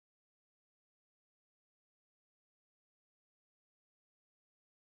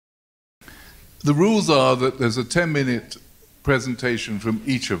The rules are that there's a 10-minute presentation from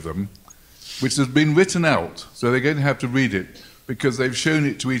each of them, which has been written out, so they're going to have to read it because they've shown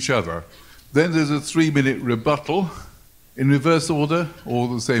it to each other. Then there's a 3-minute rebuttal in reverse order or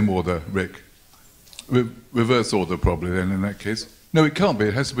the same order, Rick? Reverse order probably then in that case. No, it can't be.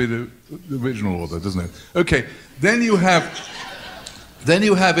 It has to be the original order, doesn't it? Okay. Then you have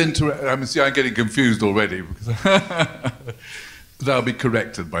I'm getting confused already, but I'll be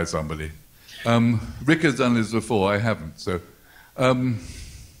corrected by somebody. Rick has done this before, I haven't. So, then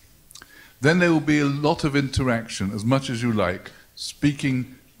there will be a lot of interaction, as much as you like,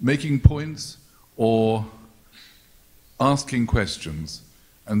 speaking, making points, or asking questions.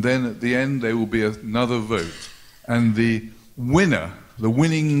 And then at the end there will be another vote. And the winner, the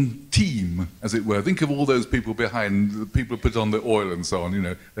winning team, as it were, think of all those people behind, the people who put on the oil and so on, you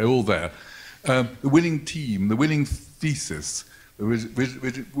know, they're all there. The winning team, the winning thesis,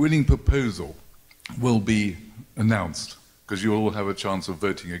 the winning proposal will be announced, because you'll all have a chance of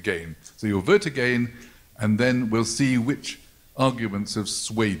voting again. So you'll vote again, and then we'll see which arguments have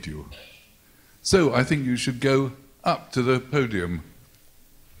swayed you. So I think you should go up to the podium.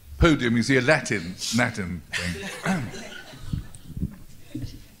 Podium, you see a Latin thing.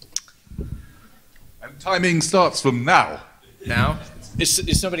 And timing starts from now. Now?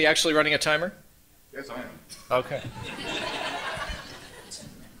 Is somebody actually running a timer? Yes, I am. Okay.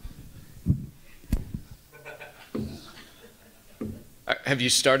 Have you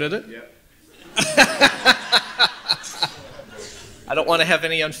started it? Yeah. I don't want to have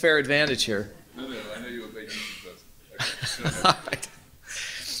any unfair advantage here. No, I know you were making it first. All right.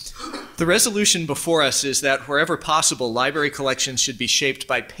 The resolution before us is that wherever possible, library collections should be shaped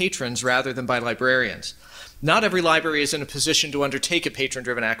by patrons rather than by librarians. Not every library is in a position to undertake a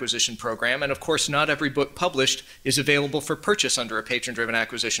patron-driven acquisition program, and of course not every book published is available for purchase under a patron-driven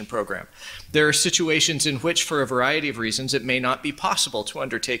acquisition program. There are situations in which, for a variety of reasons, it may not be possible to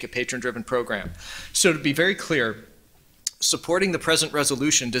undertake a patron-driven program. So to be very clear, supporting the present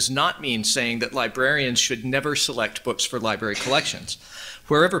resolution does not mean saying that librarians should never select books for library collections.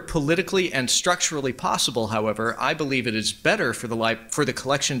 Wherever politically and structurally possible, however, I believe it is better for the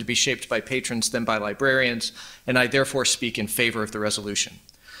collection to be shaped by patrons than by librarians, and I therefore speak in favor of the resolution.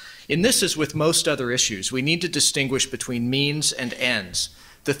 In this, as with most other issues, we need to distinguish between means and ends.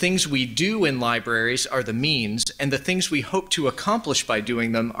 The things we do in libraries are the means, and the things we hope to accomplish by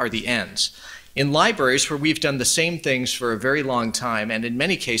doing them are the ends. In libraries where we've done the same things for a very long time and in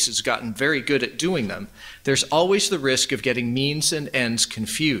many cases gotten very good at doing them, there's always the risk of getting means and ends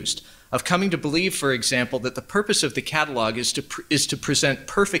confused, of coming to believe, for example, that the purpose of the catalog is to present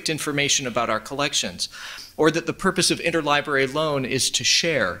perfect information about our collections, or that the purpose of interlibrary loan is to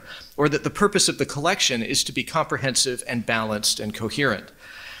share, or that the purpose of the collection is to be comprehensive and balanced and coherent.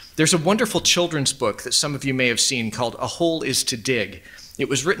 There's a wonderful children's book that some of you may have seen called A Hole is to Dig. It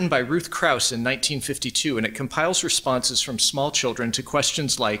was written by Ruth Krauss in 1952, and it compiles responses from small children to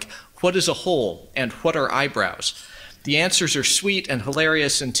questions like, what is a hole and what are eyebrows? The answers are sweet and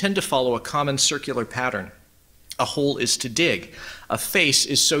hilarious and tend to follow a common circular pattern. A hole is to dig. A face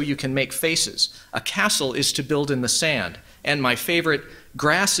is so you can make faces. A castle is to build in the sand. And my favorite,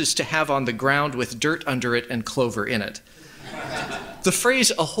 grass is to have on the ground with dirt under it and clover in it. The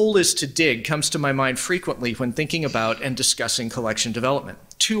phrase, a hole is to dig, comes to my mind frequently when thinking about and discussing collection development.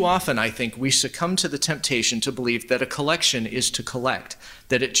 Too often, I think, we succumb to the temptation to believe that a collection is to collect,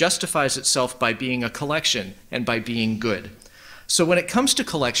 that it justifies itself by being a collection and by being good. So when it comes to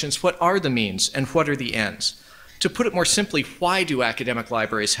collections, what are the means and what are the ends? To put it more simply, why do academic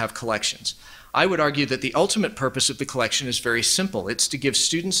libraries have collections? I would argue that the ultimate purpose of the collection is very simple. It's to give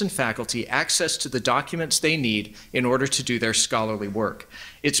students and faculty access to the documents they need in order to do their scholarly work.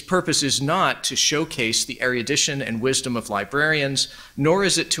 Its purpose is not to showcase the erudition and wisdom of librarians, nor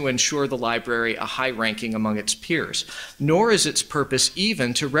is it to ensure the library a high ranking among its peers, nor is its purpose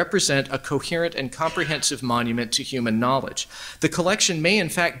even to represent a coherent and comprehensive monument to human knowledge. The collection may in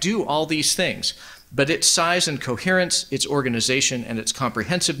fact do all these things, but its size and coherence, its organization, and its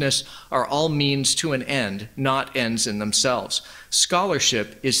comprehensiveness are all means to an end, not ends in themselves.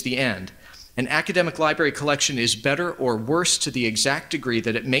 Scholarship is the end. An academic library collection is better or worse to the exact degree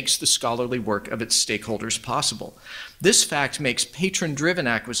that it makes the scholarly work of its stakeholders possible. This fact makes patron-driven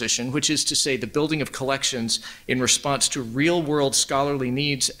acquisition, which is to say the building of collections in response to real-world scholarly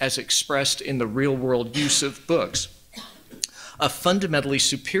needs as expressed in the real-world use of books, a fundamentally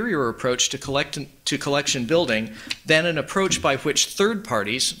superior approach to collection building than an approach by which third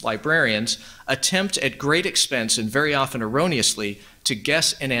parties, librarians, attempt at great expense and very often erroneously to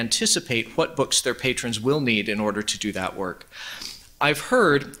guess and anticipate what books their patrons will need in order to do that work. I've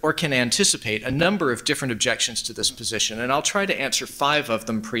heard or can anticipate a number of different objections to this position, and I'll try to answer 5 of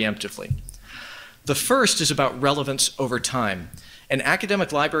them preemptively. The first is about relevance over time. An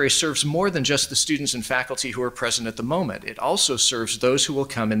academic library serves more than just the students and faculty who are present at the moment. It also serves those who will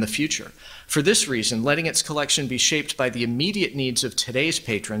come in the future. For this reason, letting its collection be shaped by the immediate needs of today's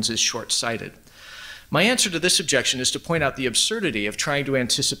patrons is short-sighted. My answer to this objection is to point out the absurdity of trying to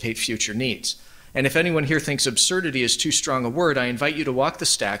anticipate future needs. And if anyone here thinks absurdity is too strong a word, I invite you to walk the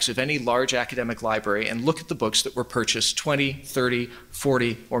stacks of any large academic library and look at the books that were purchased 20, 30,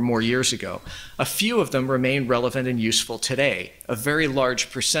 40, or more years ago. A few of them remain relevant and useful today. A very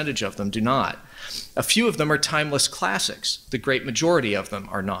large percentage of them do not. A few of them are timeless classics. The great majority of them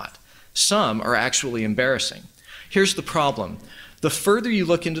are not. Some are actually embarrassing. Here's the problem. The further you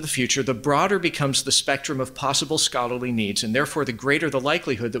look into the future, the broader becomes the spectrum of possible scholarly needs, and therefore the greater the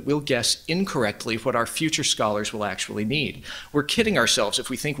likelihood that we'll guess incorrectly what our future scholars will actually need. We're kidding ourselves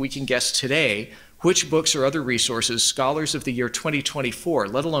if we think we can guess today which books or other resources scholars of the year 2024,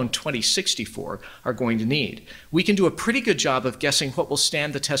 let alone 2064, are going to need. We can do a pretty good job of guessing what will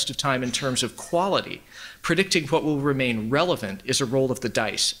stand the test of time in terms of quality. Predicting what will remain relevant is a roll of the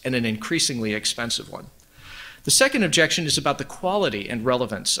dice, and an increasingly expensive one. The second objection is about the quality and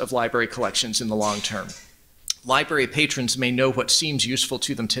relevance of library collections in the long term. Library patrons may know what seems useful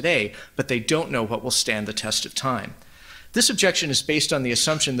to them today, but they don't know what will stand the test of time. This objection is based on the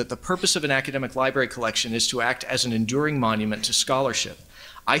assumption that the purpose of an academic library collection is to act as an enduring monument to scholarship.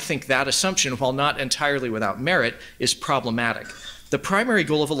 I think that assumption, while not entirely without merit, is problematic. The primary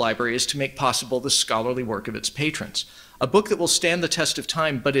goal of a library is to make possible the scholarly work of its patrons. A book that will stand the test of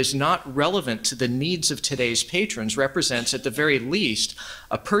time but is not relevant to the needs of today's patrons represents, at the very least,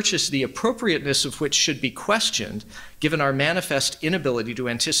 a purchase the appropriateness of which should be questioned, given our manifest inability to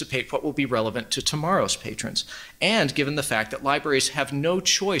anticipate what will be relevant to tomorrow's patrons, and given the fact that libraries have no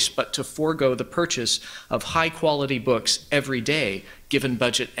choice but to forego the purchase of high-quality books every day, given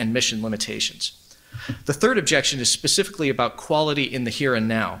budget and mission limitations. The third objection is specifically about quality in the here and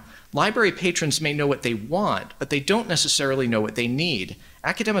now. Library patrons may know what they want, but they don't necessarily know what they need.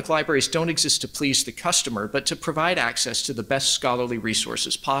 Academic libraries don't exist to please the customer, but to provide access to the best scholarly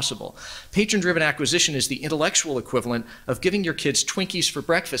resources possible. Patron-driven acquisition is the intellectual equivalent of giving your kids Twinkies for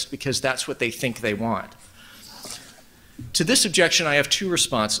breakfast because that's what they think they want. To this objection, I have 2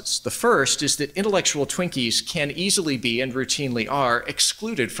 responses. The first is that intellectual Twinkies can easily be, and routinely are,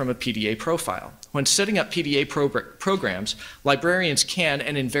 excluded from a PDA profile. When setting up PDA programs, librarians can,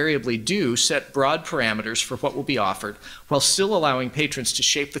 and invariably do, set broad parameters for what will be offered, while still allowing patrons to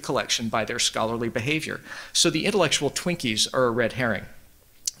shape the collection by their scholarly behavior. So the intellectual Twinkies are a red herring.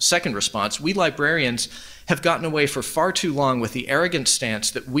 Second response, we librarians have gotten away for far too long with the arrogant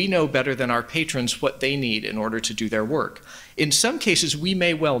stance that we know better than our patrons what they need in order to do their work. In some cases, we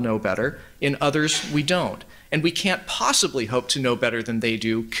may well know better. In others, we don't. And we can't possibly hope to know better than they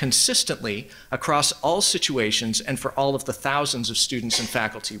do consistently across all situations and for all of the thousands of students and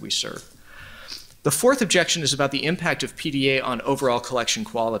faculty we serve. The fourth objection is about the impact of PDA on overall collection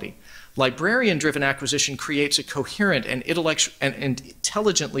quality. Librarian-driven acquisition creates a coherent and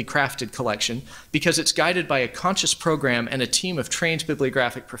intelligently crafted collection because it's guided by a conscious program and a team of trained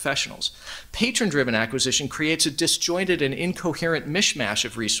bibliographic professionals. Patron-driven acquisition creates a disjointed and incoherent mishmash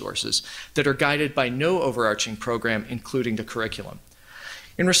of resources that are guided by no overarching program, including the curriculum.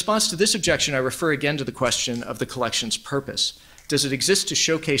 In response to this objection, I refer again to the question of the collection's purpose. Does it exist to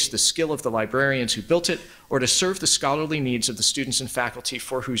showcase the skill of the librarians who built it, or to serve the scholarly needs of the students and faculty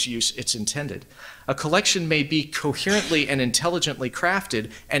for whose use it's intended? A collection may be coherently and intelligently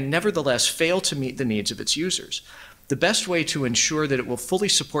crafted and nevertheless fail to meet the needs of its users. The best way to ensure that it will fully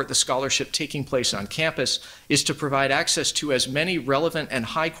support the scholarship taking place on campus is to provide access to as many relevant and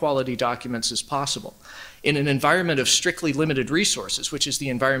high-quality documents as possible. In an environment of strictly limited resources, which is the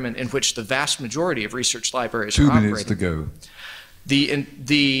environment in which the vast majority of research libraries are operating. 2 minutes to go.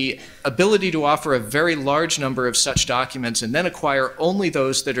 The ability to offer a very large number of such documents and then acquire only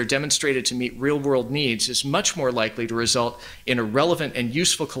those that are demonstrated to meet real-world needs is much more likely to result in a relevant and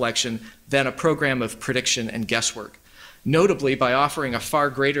useful collection than a program of prediction and guesswork. Notably, by offering a far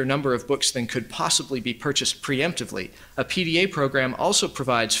greater number of books than could possibly be purchased preemptively, a PDA program also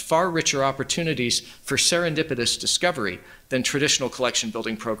provides far richer opportunities for serendipitous discovery than traditional collection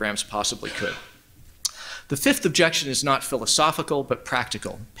building programs possibly could. The fifth objection is not philosophical, but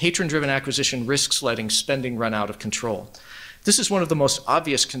practical. Patron-driven acquisition risks letting spending run out of control. This is one of the most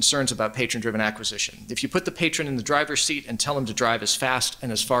obvious concerns about patron-driven acquisition. If you put the patron in the driver's seat and tell him to drive as fast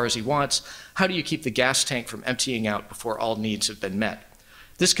and as far as he wants, how do you keep the gas tank from emptying out before all needs have been met?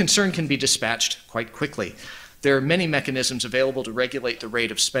 This concern can be dispatched quite quickly. There are many mechanisms available to regulate the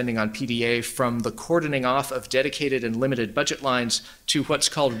rate of spending on PDA, from the cordoning off of dedicated and limited budget lines to what's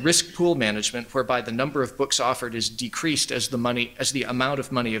called risk pool management, whereby the number of books offered is decreased as the amount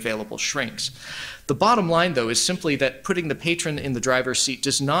of money available shrinks. The bottom line, though, is simply that putting the patron in the driver's seat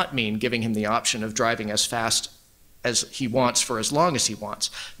does not mean giving him the option of driving as fast as he wants for as long as he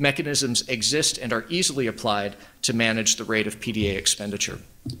wants. Mechanisms exist and are easily applied to manage the rate of PDA expenditure.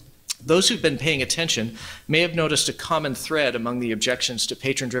 Those who've been paying attention may have noticed a common thread among the objections to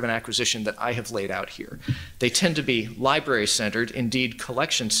patron-driven acquisition that I have laid out here. They tend to be library-centered, indeed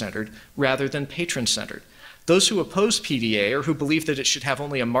collection-centered, rather than patron-centered. Those who oppose PDA, or who believe that it should have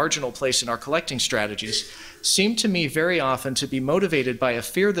only a marginal place in our collecting strategies, seem to me very often to be motivated by a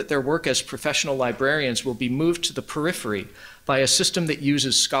fear that their work as professional librarians will be moved to the periphery by a system that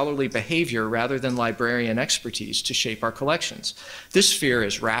uses scholarly behavior rather than librarian expertise to shape our collections. This fear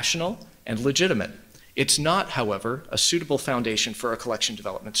is rational and legitimate. It's not, however, a suitable foundation for a collection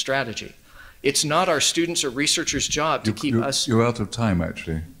development strategy. It's not our students or researchers' job to keep us... You're out of time,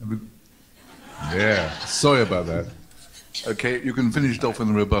 actually. Yeah, sorry about that. Okay, you can finish it off in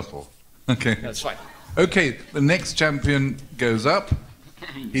the rebuttal. Okay. That's fine. Okay, the next champion goes up.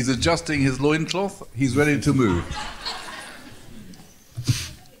 He's adjusting his loincloth. He's ready to move.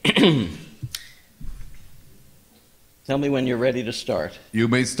 Tell me when you're ready to start. You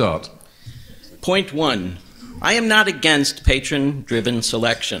may start. Point 1. I am not against patron-driven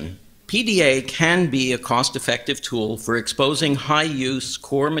selection. PDA can be a cost-effective tool for exposing high-use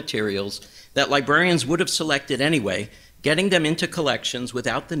core materials that librarians would have selected anyway, getting them into collections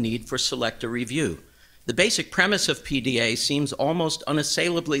without the need for selector review. The basic premise of PDA seems almost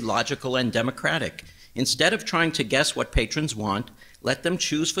unassailably logical and democratic. Instead of trying to guess what patrons want, let them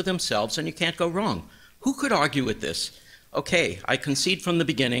choose for themselves and you can't go wrong. Who could argue with this? Okay, I concede from the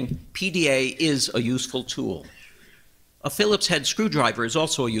beginning, PDA is a useful tool. A Phillips head screwdriver is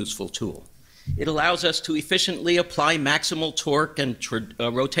also a useful tool. It allows us to efficiently apply maximal torque and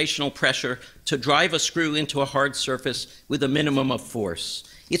rotational pressure to drive a screw into a hard surface with a minimum of force.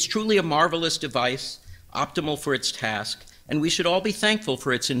 It's truly a marvelous device, optimal for its task, and we should all be thankful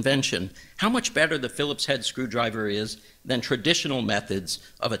for its invention. How much better the Phillips head screwdriver is than traditional methods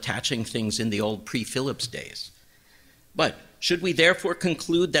of attaching things in the old pre-Phillips days. But should we therefore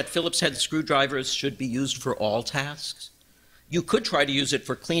conclude that Phillips head screwdrivers should be used for all tasks? You could try to use it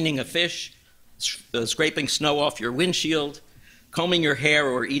for cleaning a fish, scraping snow off your windshield, combing your hair,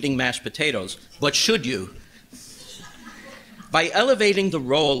 or eating mashed potatoes. But should you? By elevating the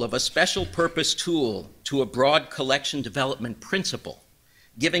role of a special purpose tool to a broad collection development principle,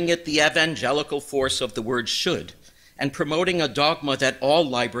 giving it the evangelical force of the word should, and promoting a dogma that all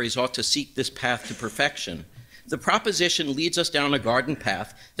libraries ought to seek this path to perfection, the proposition leads us down a garden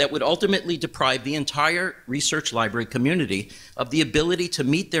path that would ultimately deprive the entire research library community of the ability to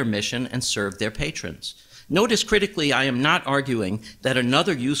meet their mission and serve their patrons. Notice critically, I am not arguing that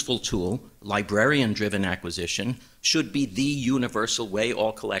another useful tool, librarian-driven acquisition, should be the universal way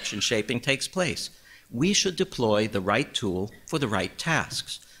all collection shaping takes place. We should deploy the right tool for the right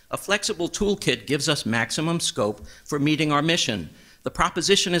tasks. A flexible toolkit gives us maximum scope for meeting our mission. The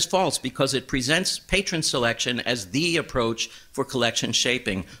proposition is false because it presents patron selection as the approach for collection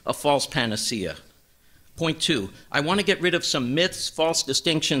shaping, a false panacea. Point 2, I want to get rid of some myths, false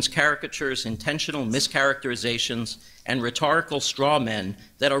distinctions, caricatures, intentional mischaracterizations, and rhetorical straw men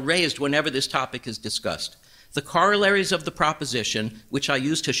that are raised whenever this topic is discussed. The corollaries of the proposition, which I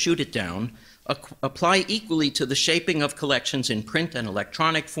use to shoot it down, apply equally to the shaping of collections in print and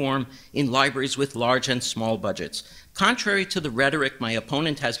electronic form in libraries with large and small budgets. Contrary to the rhetoric my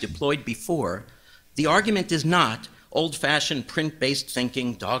opponent has deployed before, the argument is not old-fashioned print-based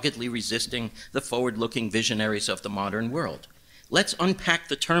thinking doggedly resisting the forward-looking visionaries of the modern world. Let's unpack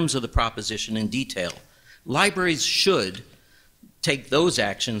the terms of the proposition in detail. Libraries should take those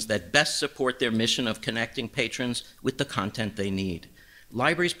actions that best support their mission of connecting patrons with the content they need.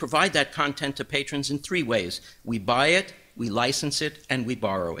 Libraries provide that content to patrons in 3 ways. We buy it, we license it, and we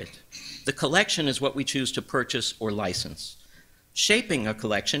borrow it. The collection is what we choose to purchase or license. Shaping a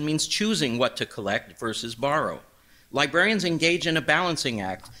collection means choosing what to collect versus borrow. Librarians engage in a balancing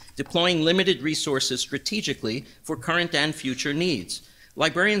act, deploying limited resources strategically for current and future needs.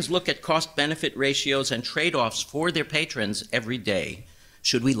 Librarians look at cost-benefit ratios and trade-offs for their patrons every day.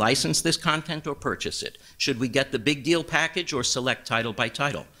 Should we license this content or purchase it? Should we get the big deal package or select title by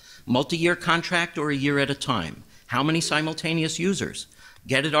title? Multi-year contract or a year at a time? How many simultaneous users?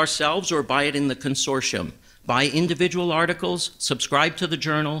 Get it ourselves or buy it in the consortium? Buy individual articles, subscribe to the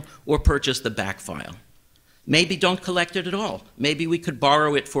journal, or purchase the back file? Maybe don't collect it at all. Maybe we could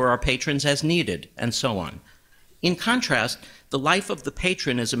borrow it for our patrons as needed, and so on. In contrast, the life of the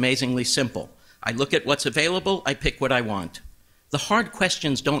patron is amazingly simple. I look at what's available, I pick what I want. The hard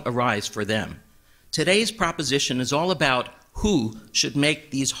questions don't arise for them. Today's proposition is all about who should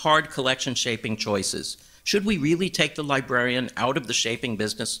make these hard collection shaping choices. Should we really take the librarian out of the shaping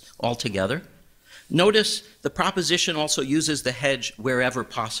business altogether? Notice the proposition also uses the hedge wherever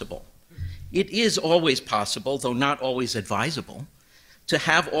possible. It is always possible, though not always advisable, to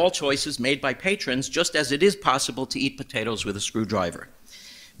have all choices made by patrons, just as it is possible to eat potatoes with a screwdriver.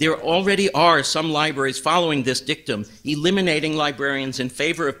 There already are some libraries following this dictum, eliminating librarians in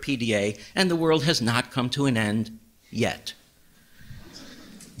favor of PDA, and the world has not come to an end yet.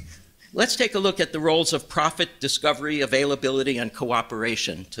 Let's take a look at the roles of profit, discovery, availability, and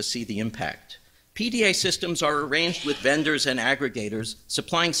cooperation to see the impact. PDA systems are arranged with vendors and aggregators,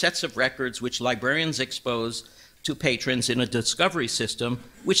 supplying sets of records which librarians expose to patrons in a discovery system,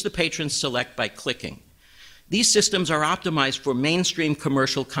 which the patrons select by clicking. These systems are optimized for mainstream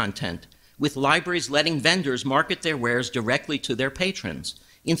commercial content, with libraries letting vendors market their wares directly to their patrons.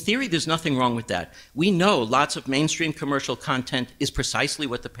 In theory, there's nothing wrong with that. We know lots of mainstream commercial content is precisely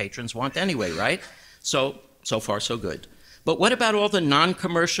what the patrons want anyway, right? So far, so good. But what about all the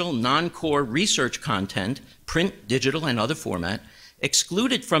non-commercial, non-core research content, print, digital, and other format,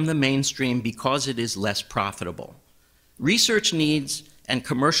 excluded from the mainstream because it is less profitable? Research needs and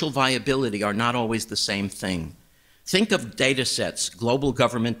commercial viability are not always the same thing. Think of data sets, global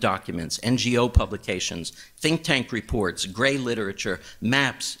government documents, NGO publications, think tank reports, gray literature,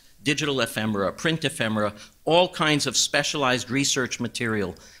 maps, digital ephemera, print ephemera, all kinds of specialized research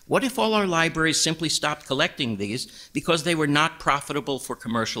material. What if all our libraries simply stopped collecting these because they were not profitable for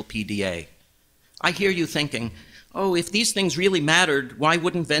commercial PDA? I hear you thinking, oh, if these things really mattered, why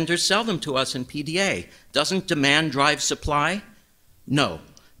wouldn't vendors sell them to us in PDA? Doesn't demand drive supply? No.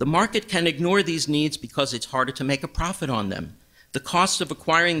 The market can ignore these needs because it's harder to make a profit on them. The cost of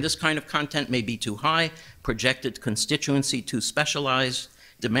acquiring this kind of content may be too high, projected constituency too specialized,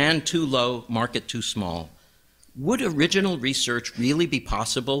 demand too low, market too small. Would original research really be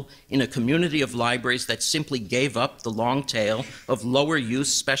possible in a community of libraries that simply gave up the long tail of lower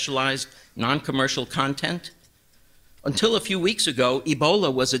use, specialized, non-commercial content? Until a few weeks ago,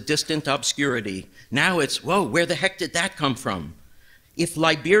 Ebola was a distant obscurity. Now it's, whoa, where the heck did that come from? If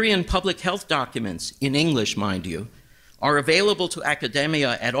Liberian public health documents, in English, mind you, are available to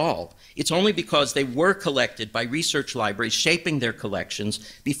academia at all, it's only because they were collected by research libraries shaping their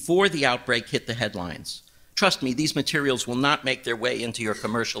collections before the outbreak hit the headlines. Trust me, these materials will not make their way into your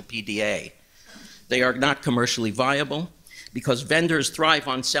commercial PDA. They are not commercially viable because vendors thrive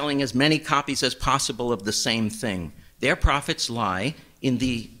on selling as many copies as possible of the same thing. Their profits lie in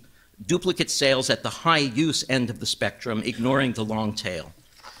the duplicate sales at the high use end of the spectrum, ignoring the long tail.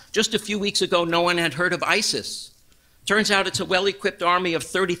 Just a few weeks ago, no one had heard of ISIS. Turns out it's a well-equipped army of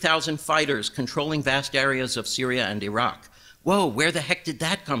 30,000 fighters controlling vast areas of Syria and Iraq. Whoa, where the heck did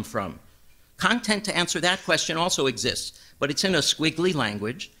that come from? Content to answer that question also exists, but it's in a squiggly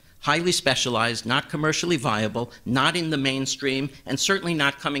language, highly specialized, not commercially viable, not in the mainstream, and certainly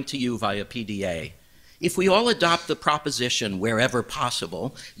not coming to you via PDA. If we all adopt the proposition wherever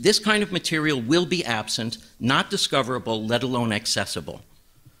possible, this kind of material will be absent, not discoverable, let alone accessible.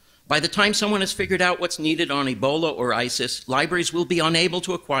 By the time someone has figured out what's needed on Ebola or ISIS, libraries will be unable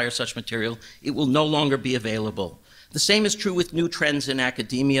to acquire such material. It will no longer be available. The same is true with new trends in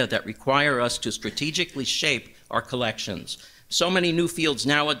academia that require us to strategically shape our collections. So many new fields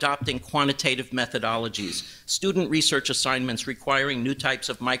now adopting quantitative methodologies, student research assignments requiring new types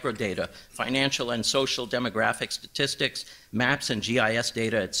of microdata, financial and social demographic statistics, maps and GIS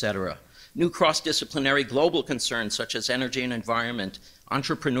data, etc. New cross-disciplinary global concerns such as energy and environment,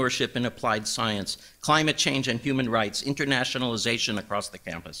 entrepreneurship and applied science, climate change and human rights, internationalization across the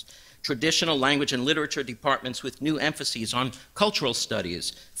campus. Traditional language and literature departments with new emphases on cultural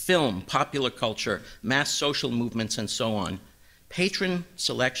studies, film, popular culture, mass social movements, and so on. Patron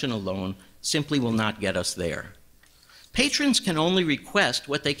selection alone simply will not get us there. Patrons can only request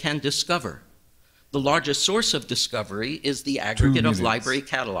what they can discover. The largest source of discovery is the aggregate of library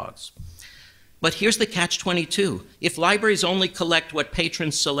catalogs. But here's the catch-22. If libraries only collect what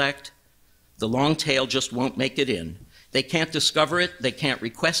patrons select, the long tail just won't make it in. They can't discover it, they can't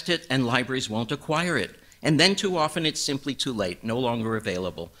request it, and libraries won't acquire it. And then too often it's simply too late, no longer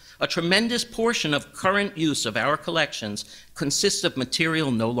available. A tremendous portion of current use of our collections consists of material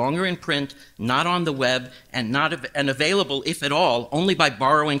no longer in print, not on the web, and available, if at all, only by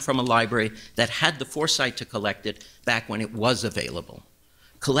borrowing from a library that had the foresight to collect it back when it was available.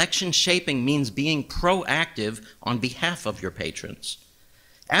 Collection shaping means being proactive on behalf of your patrons.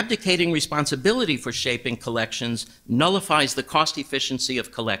 Abdicating responsibility for shaping collections nullifies the cost efficiency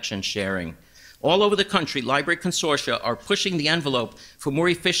of collection sharing. All over the country, library consortia are pushing the envelope for more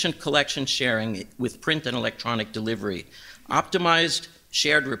efficient collection sharing with print and electronic delivery. Optimized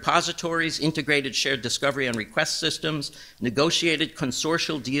shared repositories, integrated shared discovery and request systems, negotiated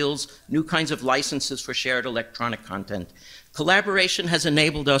consortial deals, new kinds of licenses for shared electronic content. Collaboration has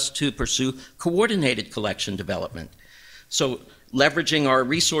enabled us to pursue coordinated collection development. So, leveraging our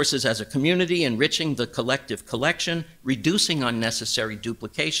resources as a community, enriching the collective collection, reducing unnecessary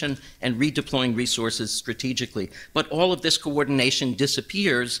duplication, and redeploying resources strategically. But all of this coordination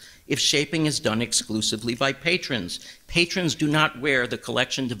disappears if shaping is done exclusively by patrons. Patrons do not wear the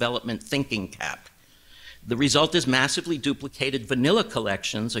collection development thinking cap. The result is massively duplicated vanilla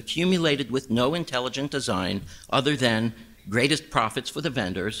collections accumulated with no intelligent design other than greatest profits for the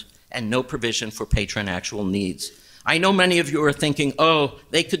vendors and no provision for patron actual needs. I know many of you are thinking, oh,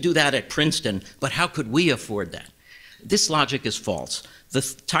 they could do that at Princeton, but how could we afford that? This logic is false. The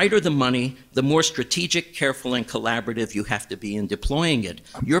tighter the money, the more strategic, careful, and collaborative you have to be in deploying it.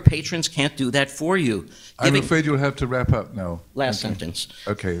 Your patrons can't do that for you. I'm afraid you'll have to wrap up now. Last sentence.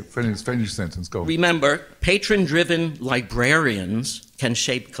 Okay, finish sentence, go. Remember, patron-driven librarians can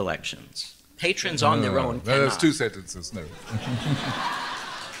shape collections. Patrons on their own cannot. No, that's two sentences, no.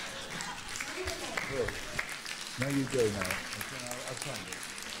 Now you go now. I'll find it.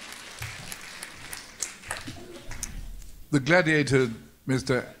 The gladiator,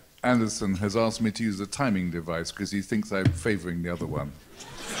 Mr. Anderson, has asked me to use a timing device because he thinks I'm favoring the other one.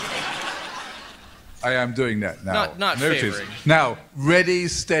 I am doing that now. Not favoring. Now, ready,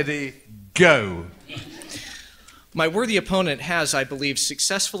 steady, go. My worthy opponent has, I believe,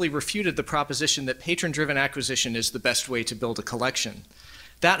 successfully refuted the proposition that patron-driven acquisition is the best way to build a collection.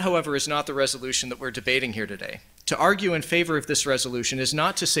 That, however, is not the resolution that we're debating here today. To argue in favor of this resolution is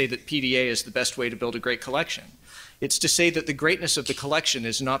not to say that PDA is the best way to build a great collection. It's to say that the greatness of the collection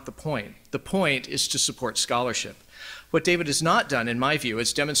is not the point. The point is to support scholarship. What David has not done, in my view,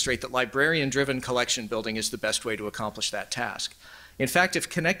 is demonstrate that librarian-driven collection building is the best way to accomplish that task. In fact, if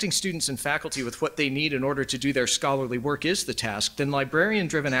connecting students and faculty with what they need in order to do their scholarly work is the task, then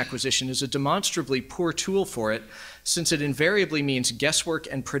librarian-driven acquisition is a demonstrably poor tool for it, since it invariably means guesswork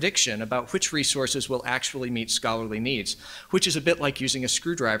and prediction about which resources will actually meet scholarly needs, which is a bit like using a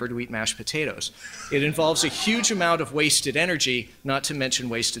screwdriver to eat mashed potatoes. It involves a huge amount of wasted energy, not to mention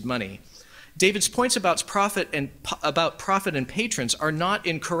wasted money. David's points about profit and patrons are not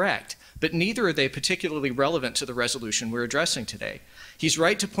incorrect, but neither are they particularly relevant to the resolution we're addressing today. He's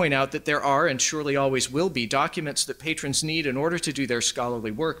right to point out that there are, and surely always will be, documents that patrons need in order to do their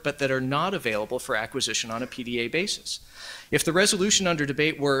scholarly work, but that are not available for acquisition on a PDA basis. If the resolution under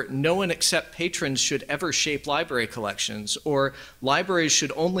debate were no one except patrons should ever shape library collections, or libraries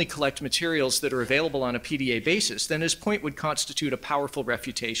should only collect materials that are available on a PDA basis, then his point would constitute a powerful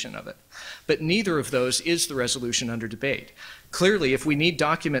refutation of it. But neither of those is the resolution under debate. Clearly, if we need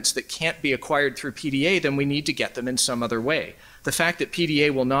documents that can't be acquired through PDA, then we need to get them in some other way. The fact that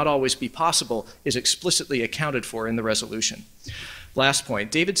PDA will not always be possible is explicitly accounted for in the resolution. Last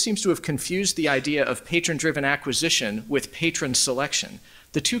point, David seems to have confused the idea of patron-driven acquisition with patron selection.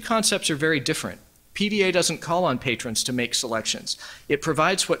 The two concepts are very different. PDA doesn't call on patrons to make selections. It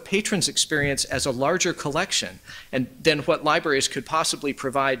provides what patrons experience as a larger collection than what libraries could possibly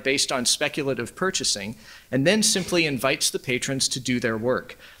provide based on speculative purchasing, and then simply invites the patrons to do their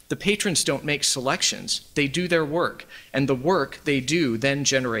work. The patrons don't make selections, they do their work, and the work they do then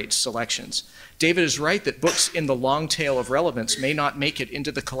generates selections. David is right that books in the long tail of relevance may not make it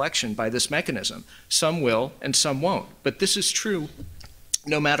into the collection by this mechanism. Some will and some won't, but this is true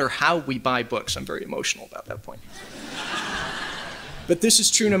no matter how we buy books. I'm very emotional about that point. But this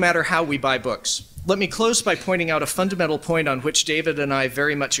is true no matter how we buy books. Let me close by pointing out a fundamental point on which David and I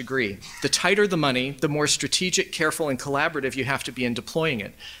very much agree. The tighter the money, the more strategic, careful, and collaborative you have to be in deploying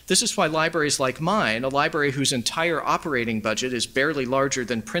it. This is why libraries like mine, a library whose entire operating budget is barely larger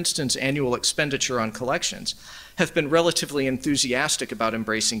than Princeton's annual expenditure on collections, have been relatively enthusiastic about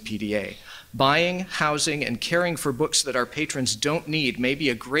embracing PDA. Buying, housing, and caring for books that our patrons don't need may be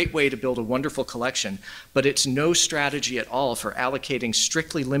a great way to build a wonderful collection, but it's no strategy at all for allocating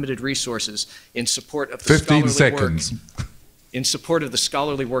strictly limited resources in support of the 15 seconds. In support of the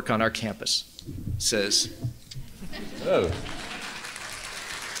scholarly work on our campus, says. Oh.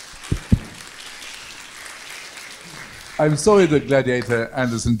 I'm sorry that Gladiator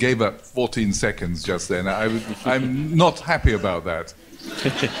Anderson gave up 14 seconds just then. I'm not happy about that.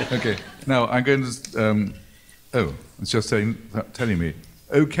 Okay, now I'm going to... oh, it's just telling me.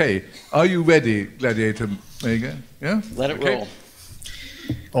 Okay, are you ready, Gladiator Magier? Yeah? Let it roll.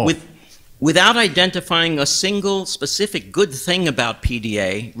 Without identifying a single specific good thing about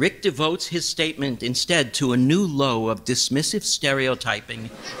PDA, Rick devotes his statement instead to a new low of dismissive stereotyping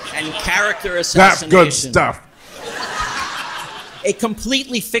and character assassination. That's good stuff. A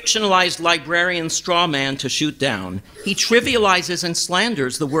completely fictionalized librarian straw man to shoot down. He trivializes and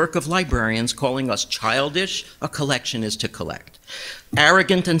slanders the work of librarians, calling us childish. A collection is to collect.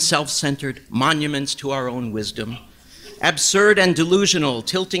 Arrogant and self-centered, monuments to our own wisdom. Absurd and delusional,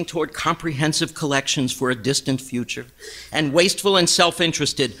 tilting toward comprehensive collections for a distant future, and wasteful and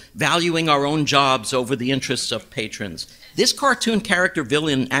self-interested, valuing our own jobs over the interests of patrons. This cartoon character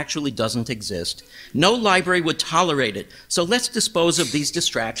villain actually doesn't exist. No library would tolerate it, so let's dispose of these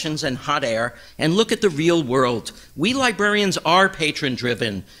distractions and hot air and look at the real world. We librarians are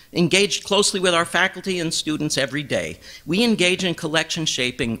patron-driven, engaged closely with our faculty and students every day. We engage in collection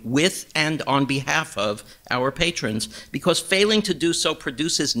shaping with and on behalf of our patrons because failing to do so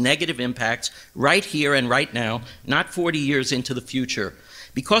produces negative impacts right here and right now, not 40 years into the future.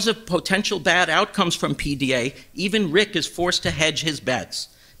 Because of potential bad outcomes from PDA, even Rick is forced to hedge his bets.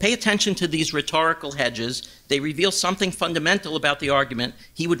 Pay attention to these rhetorical hedges. They reveal something fundamental about the argument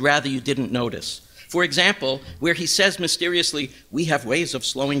he would rather you didn't notice. For example, where he says mysteriously, we have ways of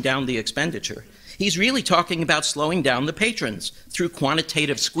slowing down the expenditure. He's really talking about slowing down the patrons through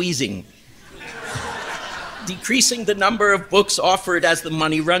quantitative squeezing, decreasing the number of books offered as the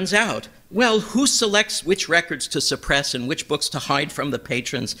money runs out. Well, who selects which records to suppress and which books to hide from the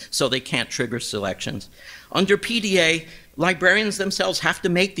patrons so they can't trigger selections? Under PDA, librarians themselves have to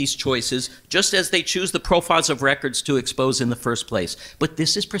make these choices just as they choose the profiles of records to expose in the first place. But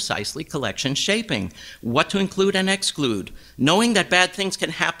this is precisely collection shaping, what to include and exclude. Knowing that bad things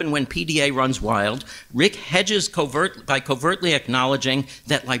can happen when PDA runs wild, Rick hedges by covertly acknowledging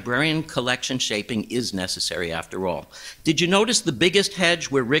that librarian collection shaping is necessary after all. Did you notice the biggest hedge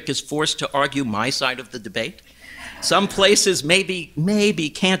where Rick is forced to argue my side of the debate? Some places maybe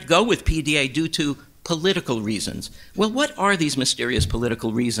can't go with PDA due to political reasons. Well, what are these mysterious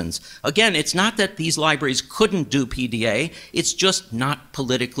political reasons? Again, it's not that these libraries couldn't do PDA, it's just not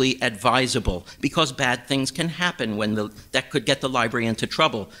politically advisable because bad things can happen that could get the library into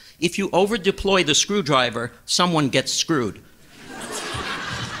trouble. If you over-deploy the screwdriver, someone gets screwed.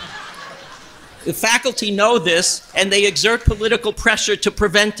 The faculty know this, and they exert political pressure to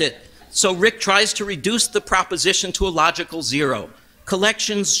prevent it. So Rick tries to reduce the proposition to a logical zero.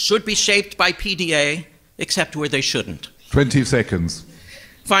 Collections should be shaped by PDA, except where they shouldn't. 20 seconds.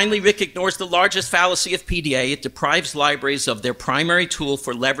 Finally, Rick ignores the largest fallacy of PDA. It deprives libraries of their primary tool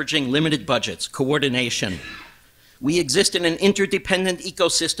for leveraging limited budgets, coordination. We exist in an interdependent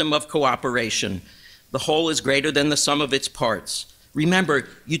ecosystem of cooperation. The whole is greater than the sum of its parts. Remember,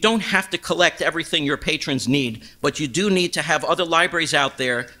 you don't have to collect everything your patrons need, but you do need to have other libraries out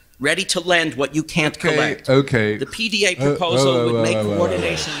there ready to lend what you can't collect. Okay. The PDA proposal would make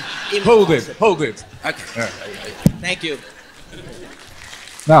coordination impossible. Hold it. Okay. Thank you.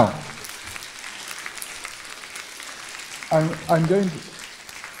 Now, I'm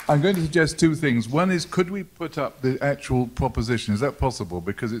going to suggest two things. One is, could we put up the actual proposition? Is that possible?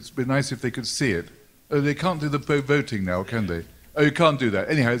 Because it's been nice if they could see it. Oh, they can't do the voting now, can they? Oh, you can't do that.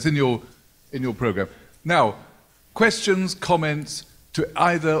 Anyhow, it's in your program. Now, questions, comments, to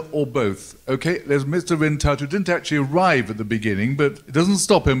either or both. Okay, there's Mr. Rintart, who didn't actually arrive at the beginning, but it doesn't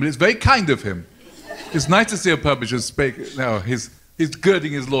stop him, but it's very kind of him. It's nice to see a publisher speak. Now, he's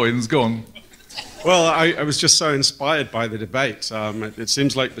girding his loins. Go on. Well, I was just so inspired by the debate. It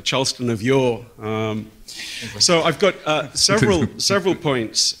seems like the Charleston of yore. So I've got several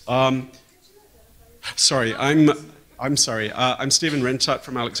points. Sorry, I'm sorry. I'm Stephen Rintart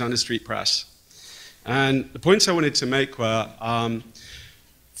from Alexander Street Press. And the points I wanted to make were,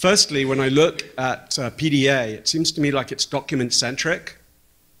 firstly, when I look at PDA, it seems to me like it's document-centric.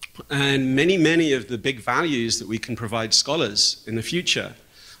 And many of the big values that we can provide scholars in the future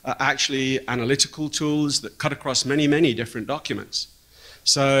are actually analytical tools that cut across many different documents.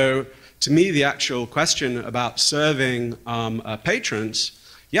 So to me, the actual question about serving patrons,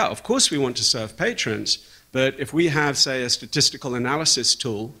 yeah, of course we want to serve patrons, but if we have, say, a statistical analysis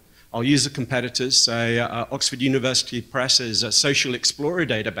tool, I'll use a competitor's, say, Oxford University Press's Social Explorer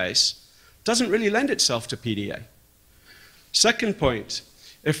database, doesn't really lend itself to PDA. Second point,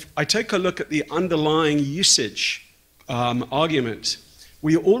 if I take a look at the underlying usage argument,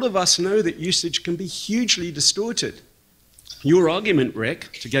 all of us know that usage can be hugely distorted. Your argument,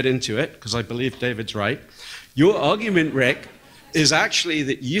 Rick, to get into it, because I believe David's right, your argument, Rick, is actually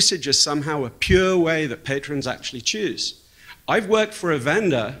that usage is somehow a pure way that patrons actually choose. I've worked for a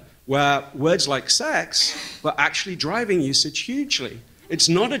vendor where words like sex were actually driving usage hugely. It's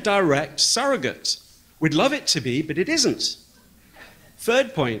not a direct surrogate. We'd love it to be, but it isn't.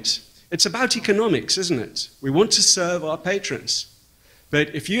 Third point, it's about economics, isn't it? We want to serve our patrons.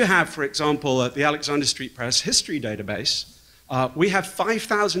 But if you have, for example, at the Alexander Street Press history database, we have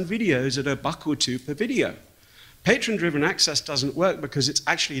 5,000 videos at $1 or $2 per video. Patron-driven access doesn't work because it's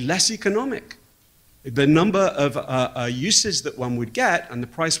actually less economic. The number of uses that one would get and the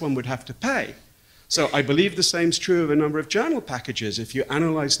price one would have to pay. So I believe the same is true of a number of journal packages. If you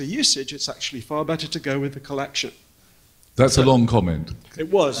analyze the usage, it's actually far better to go with the collection. That's a long comment. It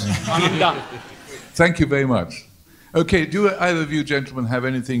was. I'm done. Thank you very much. Okay, do either of you gentlemen have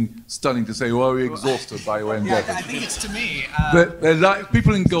anything stunning to say, or are we exhausted by your endeavor? Yeah, I think it's to me.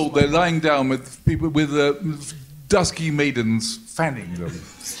 People in gold, they're lying down with people with dusky maidens fanning them.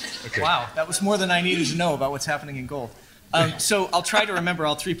 Okay. Wow, that was more than I needed to know about what's happening in gold. So I'll try to remember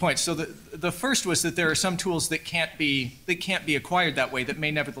all 3 points. So the first was that there are some tools that can't be acquired that way that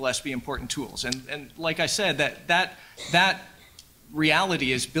may nevertheless be important tools. And like I said, that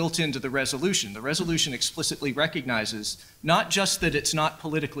reality is built into the resolution. The resolution explicitly recognizes not just that it's not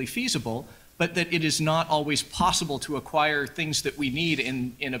politically feasible, but that it is not always possible to acquire things that we need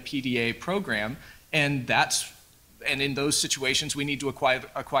in a PDA program, and in those situations we need to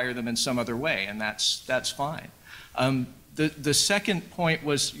acquire them in some other way, and that's fine. The second point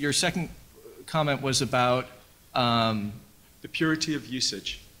was, your second comment was about the purity of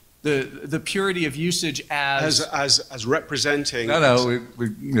usage. The purity of usage as representing. No,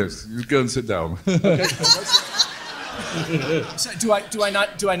 yes, you go and sit down. Okay. So do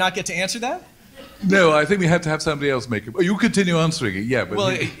I not get to answer that? No, I think we have to have somebody else make it. You continue answering it, yeah. But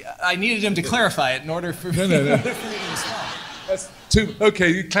well, I needed him to clarify it in order for me to respond. That's too. Okay,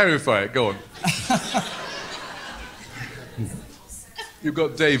 you clarify it. Go on. You've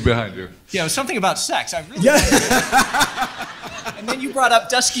got Dave behind you. Yeah, it was something about sex. I really. And then you brought up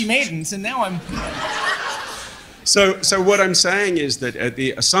dusky maidens, and now I'm. So what I'm saying is that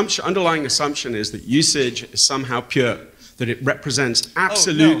the underlying assumption is that usage is somehow pure, that it represents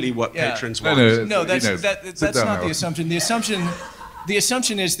absolutely what patrons want. No, that's not the assumption. The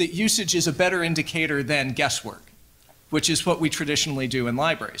assumption is that usage is a better indicator than guesswork, which is what we traditionally do in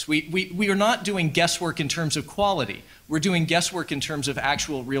libraries. We are not doing guesswork in terms of quality. We're doing guesswork in terms of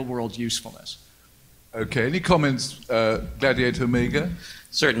actual real-world usefulness. Okay, any comments, Gladiator Magier?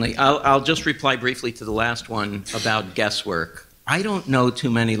 Certainly. I'll just reply briefly to the last one about guesswork. I don't know too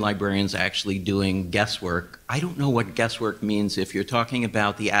many librarians actually doing guesswork. I don't know what guesswork means if you're talking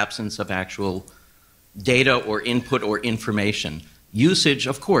about the absence of actual data or input or information. Usage,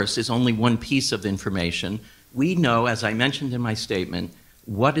 of course, is only one piece of information. We know, as I mentioned in my statement,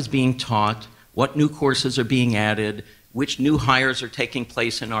 what is being taught, what new courses are being added, which new hires are taking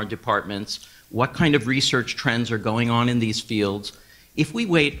place in our departments, what kind of research trends are going on in these fields. If we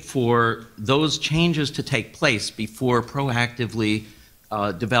wait for those changes to take place before proactively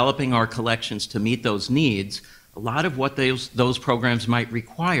developing our collections to meet those needs, a lot of what those programs might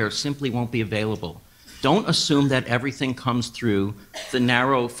require simply won't be available. Don't assume that everything comes through the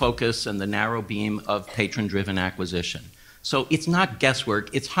narrow focus and the narrow beam of patron-driven acquisition. So it's not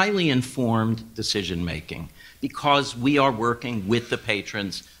guesswork, it's highly informed decision-making because we are working with the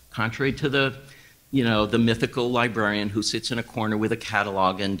patrons, contrary to the mythical librarian who sits in a corner with a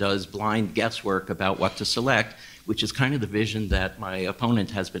catalog and does blind guesswork about what to select, which is kind of the vision that my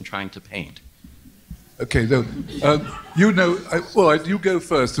opponent has been trying to paint. Okay, no, you go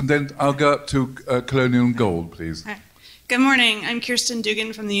first, and then I'll go up to Colonial Gold, please. Hi. Good morning. I'm Kirsten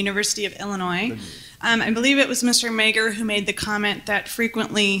Dugan from the University of Illinois. I believe it was Mr. Magier who made the comment that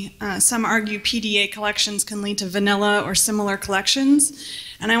frequently some argue PDA collections can lead to vanilla or similar collections.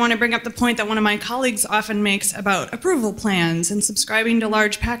 And I want to bring up the point that one of my colleagues often makes about approval plans and subscribing to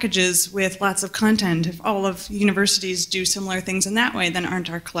large packages with lots of content. If all of universities do similar things in that way, then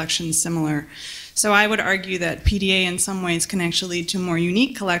aren't our collections similar? So I would argue that PDA in some ways can actually lead to more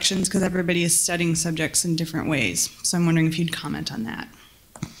unique collections because everybody is studying subjects in different ways. So I'm wondering if you'd comment on that.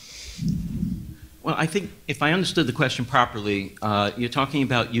 Well, I think if I understood the question properly, you're talking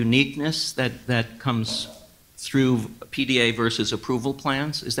about uniqueness that comes through PDA versus approval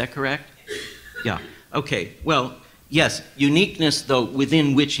plans. Is that correct? Yeah. Okay. Well, yes, uniqueness, though,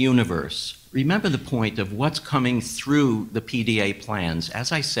 within which universe? Remember the point of what's coming through the PDA plans.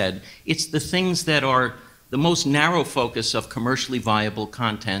 As I said, it's the things that are the most narrow focus of commercially viable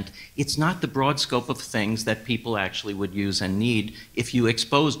content. It's not the broad scope of things that people actually would use and need if you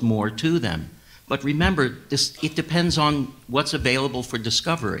exposed more to them. But remember, it depends on what's available for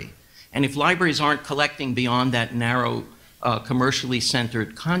discovery. And if libraries aren't collecting beyond that narrow, commercially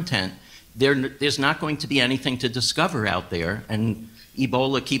centered content, there's not going to be anything to discover out there. And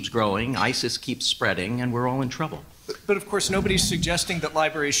Ebola keeps growing, ISIS keeps spreading, and we're all in trouble. But of course, nobody's suggesting that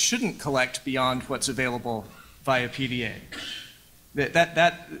libraries shouldn't collect beyond what's available via PDA.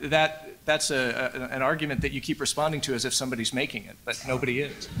 That's an argument that you keep responding to as if somebody's making it, but nobody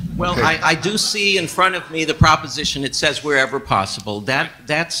is. Well, Okay. I do see in front of me the proposition. It says wherever possible.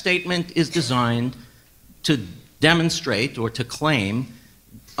 That statement is designed to demonstrate or to claim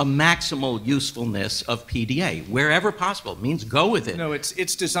a maximal usefulness of PDA. Wherever possible means go with it. No,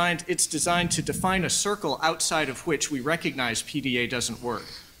 it's designed to define a circle outside of which we recognize PDA doesn't work.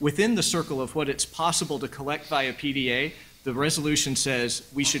 Within the circle of what it's possible to collect via PDA, the resolution says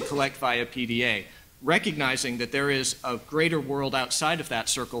we should collect via PDA, recognizing that there is a greater world outside of that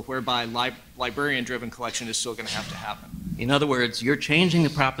circle whereby librarian-driven collection is still going to have to happen. In other words, you're changing the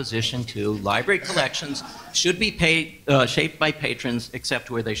proposition to library collections should be shaped by patrons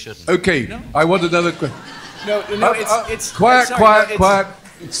except where they shouldn't. Okay, No. I want another question. No, it's quiet, sorry, quiet, no, quiet.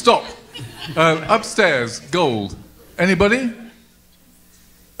 Stop. Upstairs, gold. Anybody?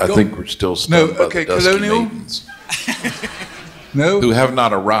 I Go- think we're still stuck No, by okay, the dusky Colonial? maidens No? who have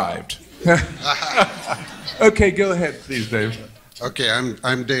not arrived. Okay, go ahead, please, Dave. Okay,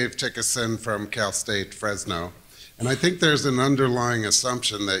 I'm Dave Tickerson from Cal State Fresno, and I think there's an underlying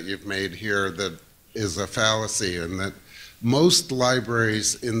assumption that you've made here that is a fallacy, and that most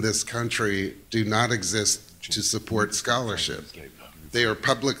libraries in this country do not exist to support scholarship. They are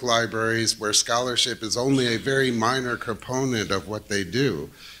public libraries where scholarship is only a very minor component of what they do.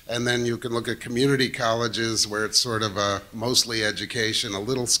 And then you can look at community colleges where it's sort of a mostly education, a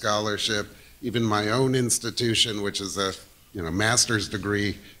little scholarship. Even my own institution, which is a master's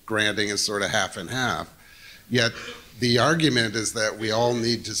degree granting, is sort of half and half. Yet the argument is that we all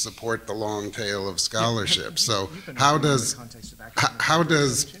need to support the long tail of scholarship. So how does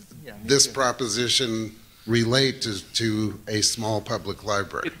this proposition relate to a small public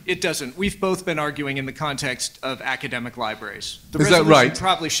library? It doesn't. We've both been arguing in the context of academic libraries. The Is that resolution right?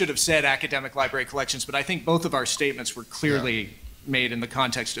 probably should have said academic library collections, but I think both of our statements were clearly made in the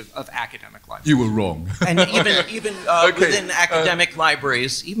context of academic libraries. You were wrong. And even Okay, within academic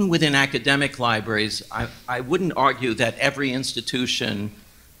libraries, I wouldn't argue that every institution,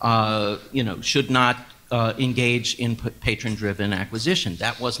 should not engage in patron-driven acquisition.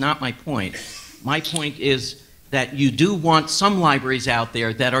 That was not my point. My point is that you do want some libraries out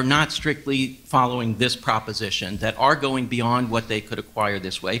there that are not strictly following this proposition, that are going beyond what they could acquire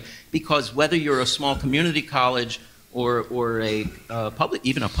this way, because whether you're a small community college or a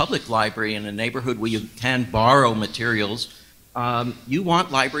even a public library in a neighborhood where you can borrow materials, you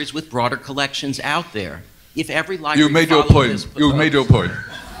want libraries with broader collections out there. If every library You made your followed point. You made your point.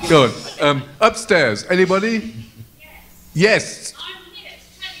 Go on. Upstairs, anybody? Yes. I'm here to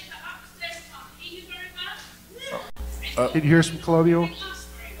tell you that upstairs can't hear you very well. Can you hear us from Colonial? Not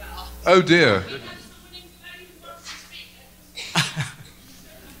very well. Oh dear. Have someone in Colonial who wants to speak.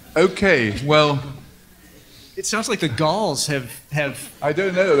 Okay. Well, It sounds like the Gauls have I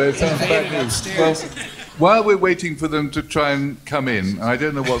don't know. That sounds bad invaded news. upstairs. Well, while we're waiting for them to try and come in, I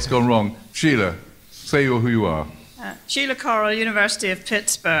don't know what's gone wrong. Sheila, say who you are. Sheila Correll, University of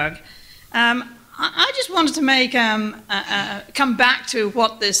Pittsburgh. I just wanted to make come back to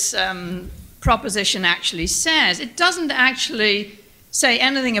what this proposition actually says. It doesn't actually say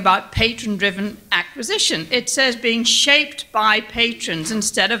anything about patron-driven acquisition. It says being shaped by patrons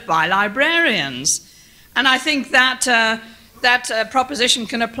instead of by librarians. And I think that proposition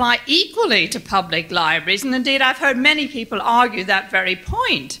can apply equally to public libraries. And indeed, I've heard many people argue that very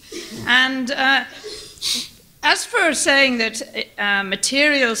point. And as for saying that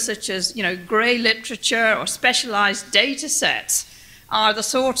materials such as, grey literature or specialized data sets are the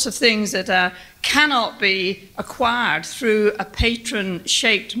sorts of things that cannot be acquired through a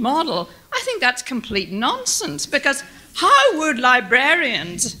patron-shaped model, I think that's complete nonsense, because how would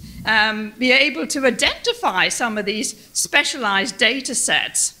librarians be able to identify some of these specialized data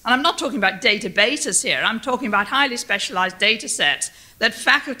sets? And I'm not talking about databases here, I'm talking about highly specialized data sets that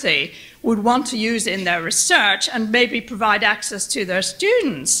faculty would want to use in their research and maybe provide access to their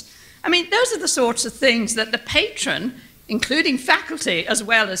students. I mean, those are the sorts of things that the patron, including faculty as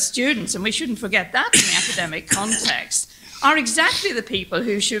well as students, and we shouldn't forget that in the academic context, are exactly the people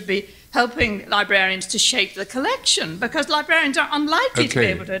who should be helping librarians to shape the collection, because librarians are unlikely to be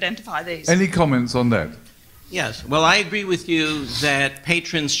able to identify these. Any comments on that? Yes, well, I agree with you that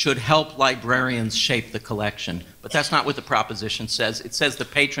patrons should help librarians shape the collection, but that's not what the proposition says. It says the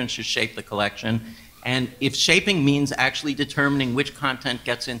patrons should shape the collection, and if shaping means actually determining which content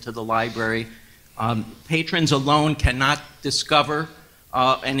gets into the library, patrons alone cannot discover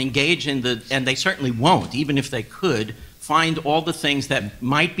and engage in and they certainly won't, even if they could, find all the things that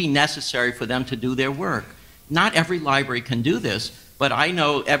might be necessary for them to do their work. Not every library can do this, but I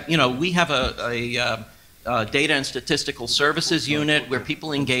know, we have a data and statistical services unit where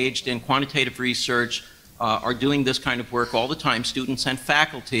people engaged in quantitative research are doing this kind of work all the time, students and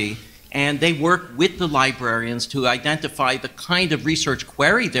faculty, and they work with the librarians to identify the kind of research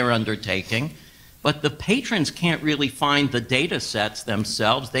query they're undertaking, but the patrons can't really find the data sets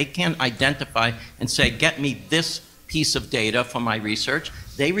themselves. They can't identify and say, get me this piece of data for my research.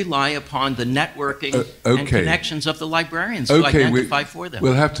 They rely upon the networking and connections of the librarians to identify for them.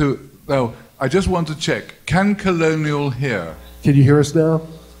 We'll have to, now, I just want to check. Can Colonial hear? Can you hear us now?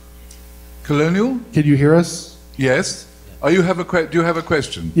 Colonial? Can you hear us? Yes. Do you have a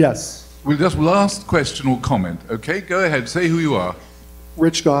question? Yes. We'll just last question or comment. Okay, go ahead. Say who you are.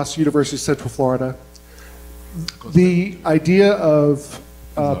 Rich Goss, University of Central Florida. The idea of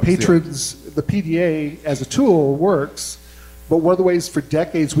patrons, the PDA as a tool works, but one of the ways for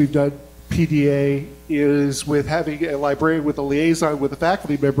decades we've done PDA is with having a librarian with a liaison with a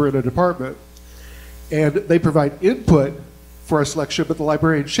faculty member in a department. And they provide input for a selection, but the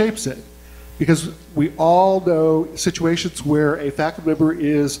librarian shapes it. Because we all know situations where a faculty member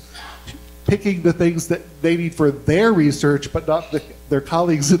is picking the things that they need for their research, but not their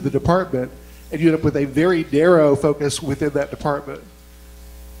colleagues in the department, and you end up with a very narrow focus within that department.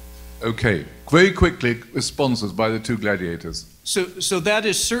 Okay, very quickly, responses by the two gladiators. So that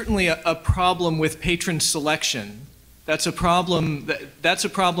is certainly a problem with patron selection. That's a problem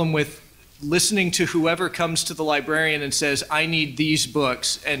with listening to whoever comes to the librarian and says, I need these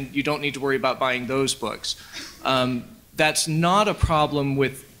books, and you don't need to worry about buying those books. That's not a problem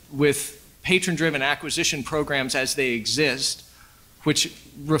with patron-driven acquisition programs as they exist, which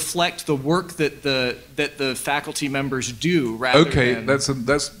reflect the work that the faculty members do rather than...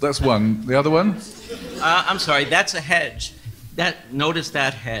 that's one. The other one? I'm sorry, that's a hedge. Notice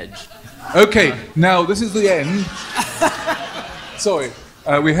that hedge. Okay, now this is the end. Sorry,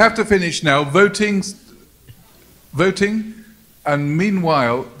 we have to finish now. Voting, and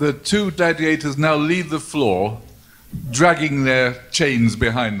meanwhile, the two gladiators now leave the floor, dragging their chains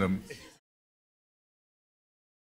behind them.